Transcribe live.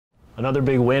Another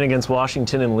big win against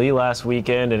Washington and Lee last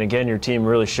weekend, and again, your team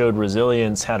really showed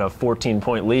resilience, had a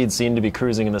 14-point lead, seemed to be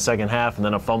cruising in the second half, and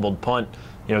then a fumbled punt,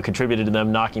 contributed to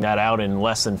them knocking that out in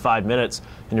less than 5 minutes,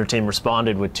 and your team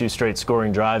responded with 2 straight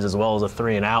scoring drives as well as a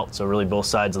 3-and-out, so really both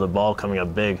sides of the ball coming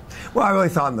up big. Well, I really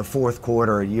thought in the fourth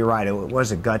quarter, you're right, it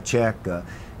was a gut check.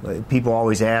 People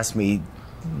always ask me,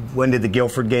 when did the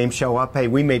Guilford game show up? Hey,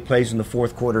 we made plays in the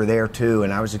fourth quarter there too,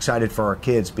 and I was excited for our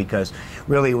kids because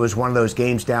really it was one of those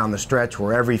games down the stretch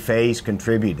where every phase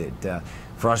contributed.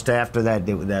 For us to, after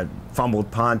that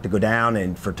fumbled punt, to go down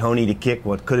and for Tony to kick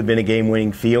what could have been a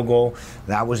game-winning field goal,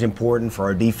 that was important. For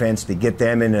our defense to get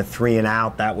them in a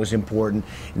 3-and-out, that was important.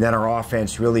 And then our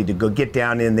offense really to go get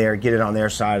down in there, get it on their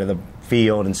side of the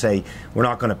field and say, we're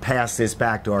not going to pass this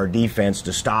back to our defense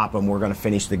to stop them. We're going to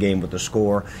finish the game with the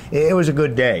score. It was a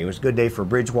good day. It was a good day for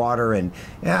Bridgewater, and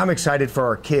I'm excited for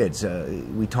our kids.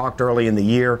 We talked early in the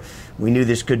year. We knew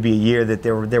this could be a year that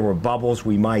there were bubbles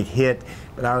we might hit.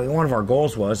 But one of our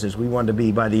goals is we wanted to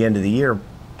be, by the end of the year,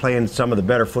 playing some of the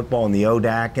better football in the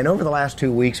ODAC, and over the last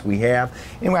 2 weeks we have,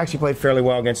 and we actually played fairly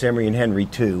well against Emory and Henry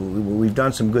too. We've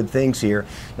done some good things here.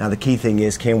 Now the key thing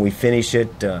is, can we finish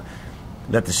it?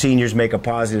 Let the seniors make a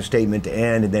positive statement to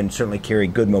end, and then certainly carry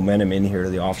good momentum in here to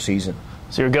the off season.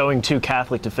 So you're going to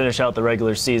Catholic to finish out the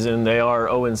regular season. They are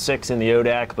 0-6 in the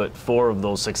ODAC, but 4 of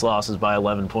those 6 losses by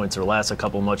 11 points or less, a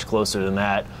couple much closer than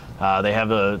that. They have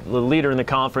the leader in the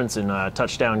conference in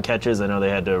touchdown catches. I know they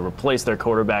had to replace their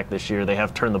quarterback this year. They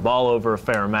have turned the ball over a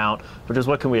fair amount, but just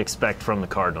what can we expect from the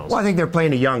Cardinals? Well, I think they're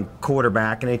playing a young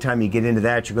quarterback, and anytime you get into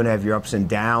that, you're going to have your ups and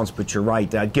downs, but you're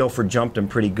right. Guilford jumped them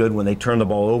pretty good when they turned the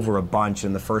ball over a bunch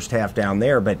in the first half down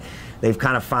there, but they've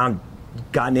kind of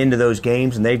gotten into those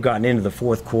games, and they've gotten into the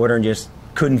fourth quarter and just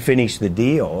couldn't finish the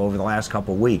deal over the last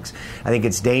couple of weeks. I think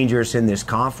it's dangerous in this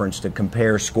conference to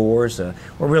compare scores.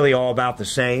 We're really all about the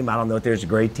same. I don't know if there's a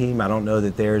great team. I don't know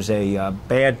that there's a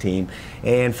bad team.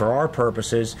 And for our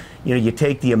purposes, you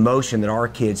take the emotion that our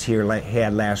kids here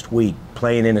had last week,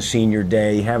 playing in a senior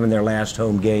day, having their last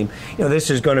home game. This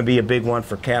is going to be a big one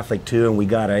for Catholic too, and we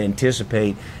got to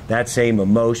anticipate that same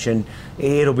emotion.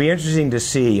 It'll be interesting to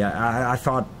see. I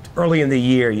thought early in the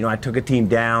year, I took a team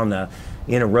down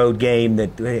in a road game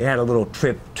that had a little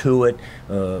trip to it.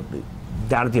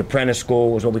 Down at the apprentice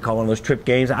school was what we call one of those trip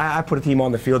games. I put a team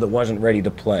on the field that wasn't ready to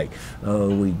play.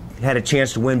 We had a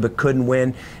chance to win but couldn't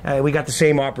win. We got the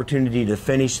same opportunity to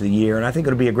finish the year, and I think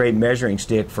it'll be a great measuring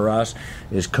stick for us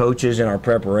as coaches in our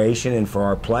preparation and for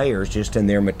our players just in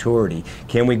their maturity.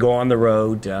 Can we go on the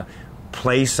road,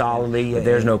 play solidly?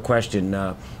 There's no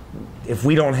question. If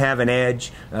we don't have an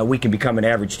edge, we can become an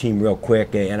average team real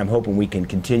quick, and I'm hoping we can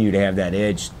continue to have that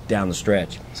edge down the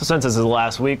stretch. So since this is the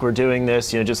last week we're doing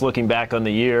this, just looking back on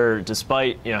the year,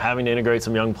 despite having to integrate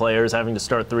some young players, having to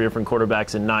start 3 different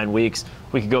quarterbacks in 9 weeks,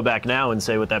 we could go back now and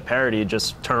say with that parity,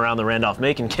 just turn around the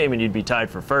Randolph-Macon game and you'd be tied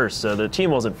for first. So the team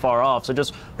wasn't far off. So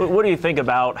just what do you think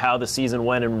about how the season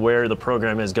went and where the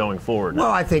program is going forward?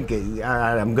 Well, I think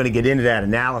I'm going to get into that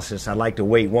analysis. I'd like to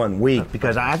wait 1 week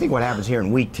because I think what happens here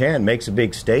in week 10 makes a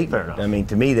big statement. I mean,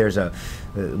 to me,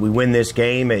 we win this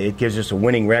game. It gives us a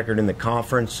winning record in the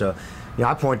conference.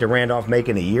 I point to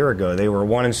Randolph-Macon a year ago. They were a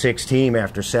 1-6 team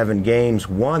after 7 games,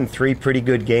 won 3 pretty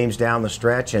good games down the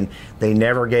stretch, and they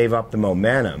never gave up the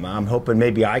momentum. I'm hoping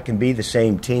maybe I can be the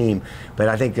same team, but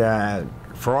I think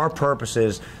for our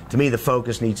purposes, to me, the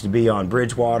focus needs to be on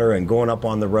Bridgewater and going up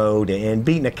on the road and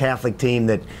beating a Catholic team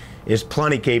that is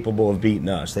plenty capable of beating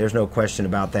us. There's no question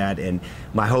about that, and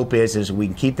my hope is we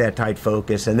can keep that tight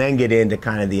focus and then get into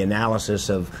kind of the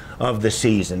analysis of the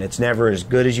season. It's never as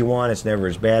good as you want, it's never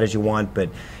as bad as you want,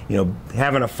 but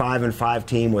having a 5-5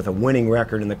 team with a winning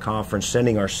record in the conference,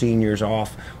 sending our seniors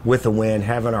off with a win,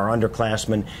 having our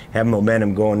underclassmen have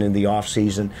momentum going into the off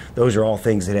season, those are all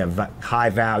things that have high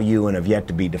value and have yet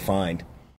to be defined.